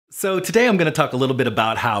So today I'm going to talk a little bit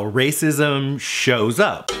about how racism shows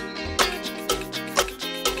up.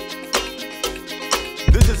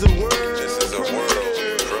 This is a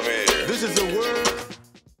world premiere. This is a world.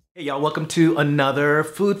 Hey y'all, welcome to another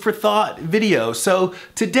food for thought video. So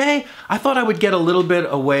today I thought I would get a little bit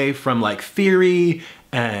away from like theory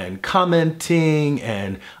and commenting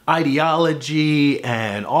and ideology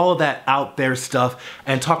and all of that out there stuff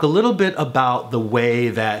and talk a little bit about the way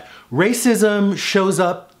that racism shows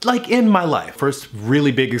up like in my life. First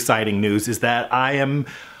really big exciting news is that I am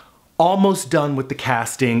almost done with the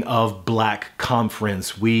casting of Black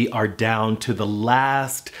Conference. We are down to the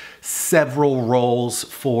last several roles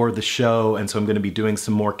for the show, and so I'm gonna be doing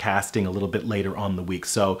some more casting a little bit later on the week.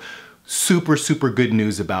 So super, super good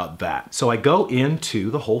news about that. So I go into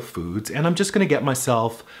the Whole Foods and I'm just gonna get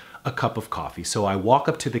myself a cup of coffee. So I walk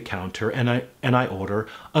up to the counter and I order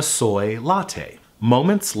a soy latte.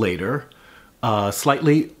 Moments later, a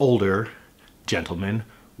slightly older gentleman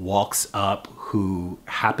walks up who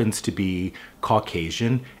happens to be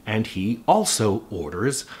Caucasian, and he also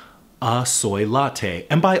orders a soy latte.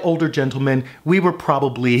 And by older gentleman, we were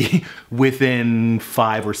probably within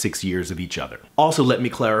 5 or 6 years of each other. Also, let me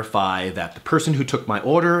clarify that the person who took my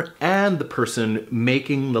order and the person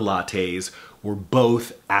making the lattes were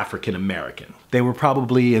both African American. They were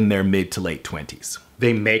probably in their mid to late 20s.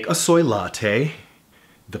 They make a soy latte.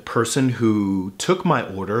 The person who took my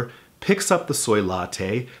order picks up the soy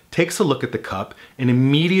latte, takes a look at the cup, and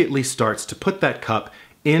immediately starts to put that cup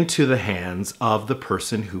into the hands of the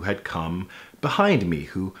person who had come behind me,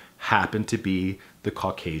 who happened to be the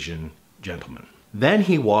Caucasian gentleman. Then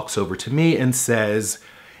he walks over to me and says,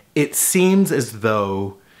 "It seems as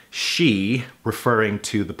though she," referring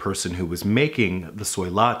to the person who was making the soy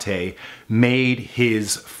latte, "made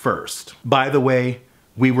his first." By the way,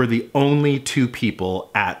 we were the only 2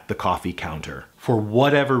 people at the coffee counter. For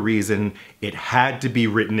whatever reason, it had to be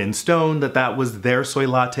written in stone that that was their soy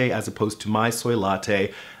latte as opposed to my soy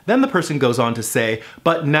latte. Then the person goes on to say,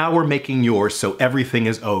 "But now we're making yours, so everything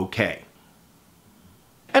is okay."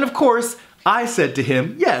 And of course, I said to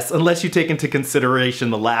him, yes, unless you take into consideration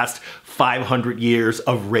the last 500 years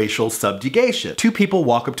of racial subjugation. 2 people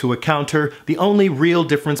walk up to a counter. The only real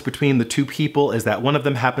difference between the 2 people is that one of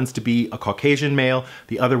them happens to be a Caucasian male,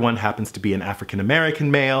 the other one happens to be an African American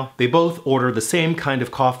male. They both order the same kind of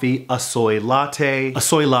coffee, a soy latte. A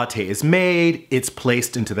soy latte is made, it's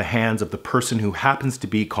placed into the hands of the person who happens to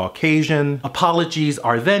be Caucasian. Apologies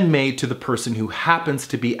are then made to the person who happens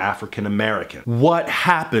to be African American. What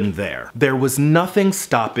happened there? There was nothing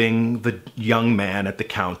stopping the young man at the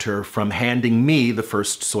counter from handing me the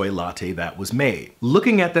first soy latte that was made.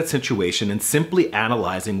 Looking at that situation and simply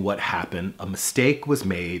analyzing what happened, a mistake was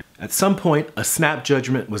made. At some point, a snap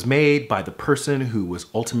judgment was made by the person who was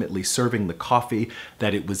ultimately serving the coffee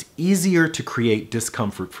that it was easier to create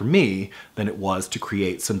discomfort for me than it was to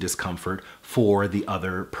create some discomfort for the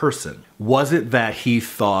other person. Was it that he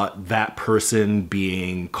thought that person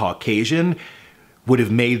being Caucasian would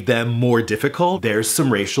have made them more difficult? There's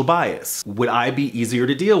some racial bias. Would I be easier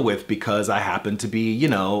to deal with because I happen to be, you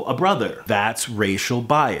know, a brother? That's racial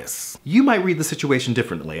bias. You might read the situation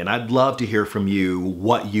differently, and I'd love to hear from you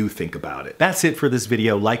what you think about it. That's it for this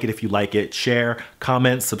video. Like it if you like it, share,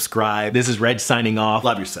 comment, subscribe. This is Reg signing off.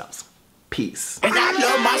 Love yourselves. Peace. And I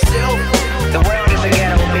love myself. The world